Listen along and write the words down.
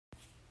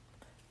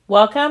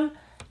Welcome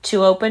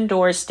to Open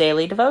Doors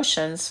Daily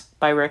Devotions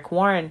by Rick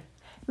Warren.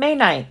 May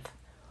 9th.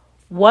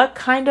 What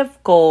kind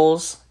of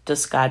goals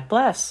does God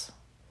bless?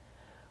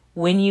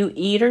 When you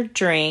eat or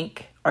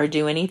drink or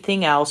do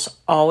anything else,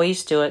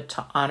 always do it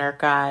to honor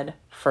God.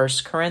 1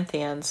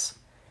 Corinthians.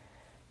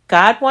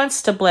 God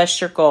wants to bless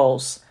your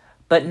goals,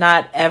 but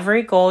not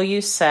every goal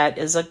you set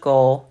is a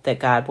goal that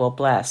God will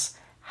bless.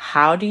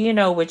 How do you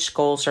know which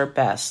goals are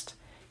best?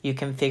 You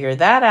can figure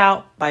that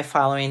out by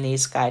following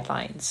these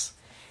guidelines.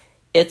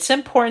 It's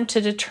important to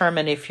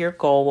determine if your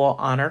goal will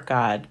honor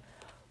God.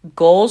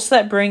 Goals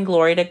that bring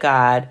glory to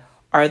God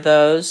are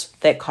those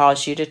that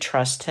cause you to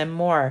trust Him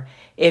more.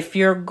 If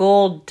your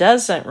goal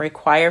doesn't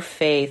require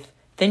faith,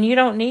 then you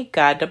don't need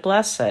God to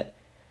bless it.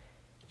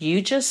 You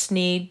just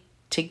need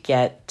to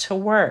get to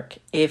work.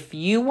 If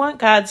you want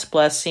God's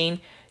blessing,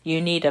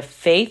 you need a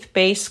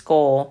faith-based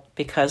goal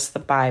because the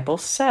Bible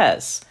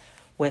says,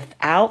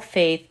 without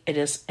faith, it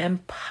is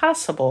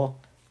impossible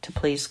to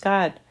please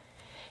God.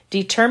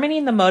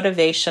 Determining the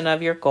motivation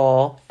of your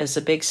goal is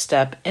a big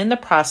step in the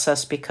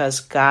process because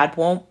God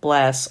won't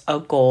bless a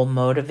goal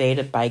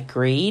motivated by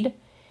greed,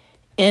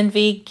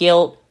 envy,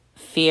 guilt,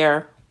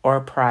 fear,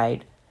 or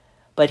pride.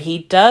 But He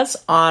does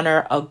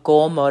honor a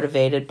goal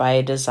motivated by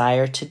a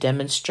desire to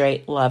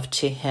demonstrate love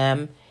to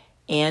Him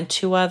and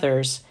to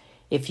others.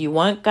 If you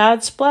want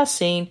God's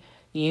blessing,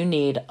 you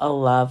need a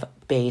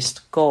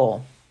love-based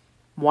goal.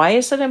 Why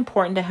is it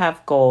important to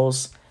have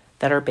goals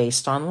that are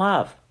based on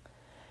love?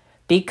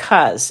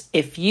 Because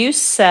if you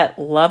set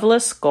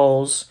loveless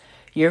goals,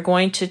 you're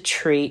going to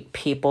treat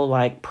people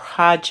like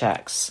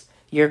projects.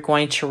 You're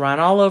going to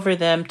run all over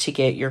them to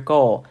get your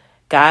goal.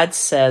 God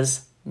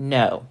says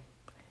no.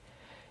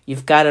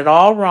 You've got it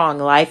all wrong.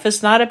 Life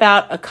is not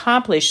about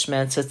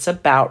accomplishments. It's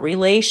about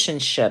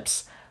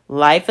relationships.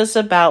 Life is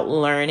about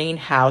learning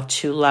how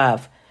to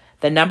love.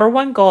 The number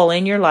one goal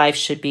in your life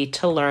should be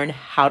to learn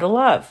how to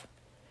love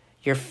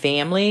your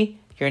family,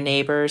 your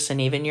neighbors, and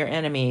even your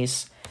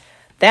enemies.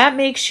 That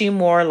makes you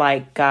more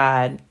like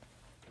God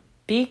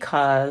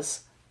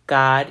because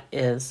God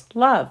is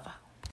love.